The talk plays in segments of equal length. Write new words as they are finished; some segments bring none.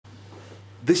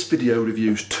This video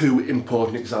reviews two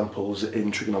important examples in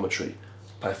trigonometry,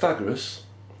 Pythagoras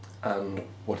and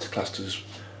what is classed as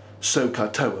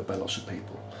SOHCAHTOA by lots of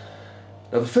people.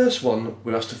 Now the first one,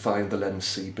 we're asked to find the length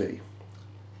CB.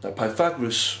 Now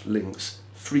Pythagoras links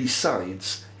three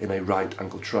sides in a right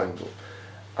angled triangle,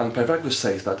 and Pythagoras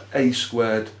says that a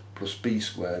squared plus b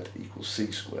squared equals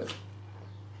c squared,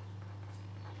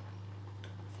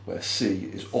 where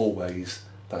c is always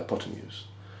the hypotenuse.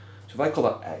 So if I call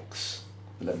that x,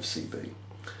 the length CB,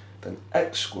 then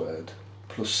x squared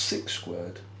plus 6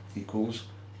 squared equals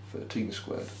 13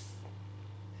 squared.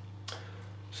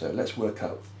 So let's work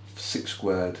out 6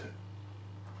 squared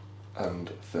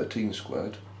and 13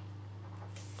 squared.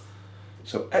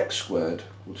 So x squared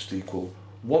will just equal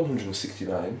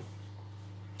 169,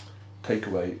 take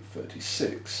away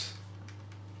 36,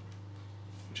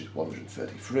 which is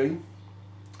 133.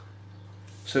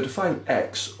 So to find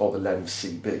x, or the length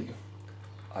CB,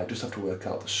 I just have to work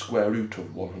out the square root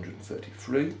of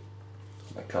 133 on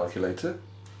my calculator.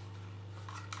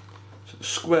 So the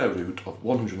square root of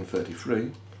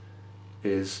 133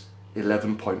 is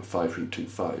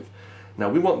 11.5325. Now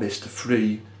we want this to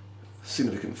three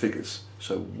significant figures.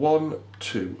 So 1,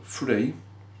 2, 3,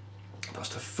 that's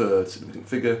the third significant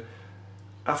figure.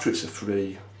 After it's a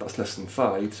 3, that's less than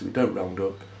 5, so we don't round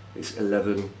up, it's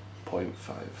 11.5.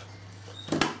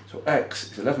 So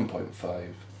x is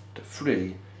 11.5 to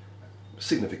 3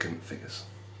 significant figures.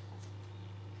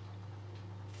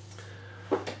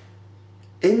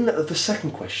 In the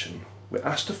second question, we're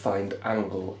asked to find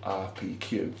angle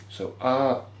RPQ. So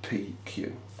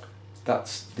RPQ,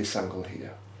 that's this angle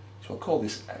here. So I'll call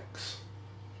this x.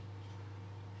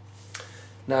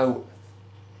 Now,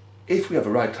 if we have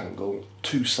a right angle,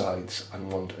 two sides, and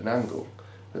want an angle,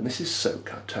 then this is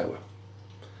SOHCAHTOA.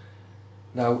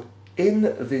 Now, in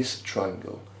this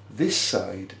triangle, this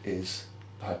side is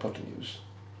the hypotenuse,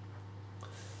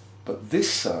 but this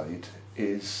side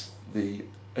is the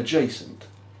adjacent.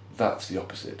 That's the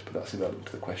opposite, but that's irrelevant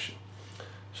to the question.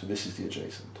 So this is the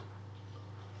adjacent.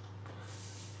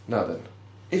 Now then,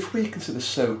 if we consider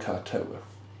SOHCAHTOA,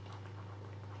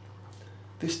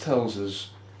 this tells us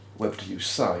whether to use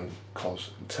sine,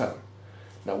 cos and tan.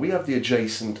 Now we have the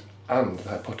adjacent and the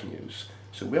hypotenuse,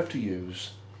 so we have to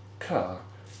use car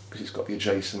because it's got the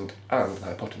adjacent and the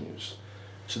hypotenuse.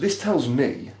 So this tells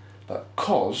me that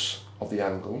cos of the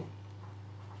angle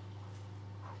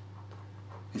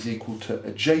is equal to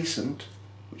adjacent,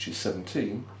 which is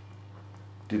 17,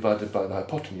 divided by the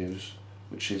hypotenuse,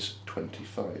 which is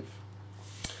 25.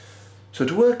 So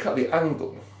to work out the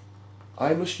angle,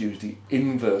 I must use the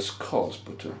inverse cos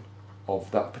button of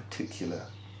that particular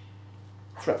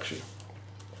fraction.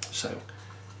 So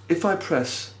if I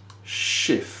press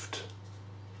shift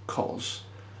cos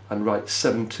and write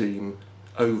 17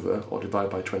 over or divide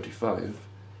by 25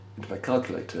 into my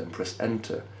calculator and press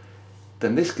enter,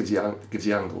 then this gives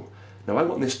the angle. Now I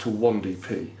want this to 1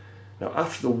 dp. Now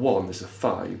after the 1 there's a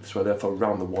 5, so I therefore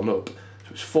round the 1 up,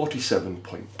 so it's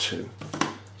 47.2.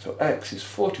 So x is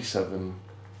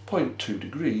 47.2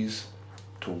 degrees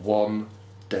to 1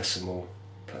 decimal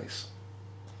place.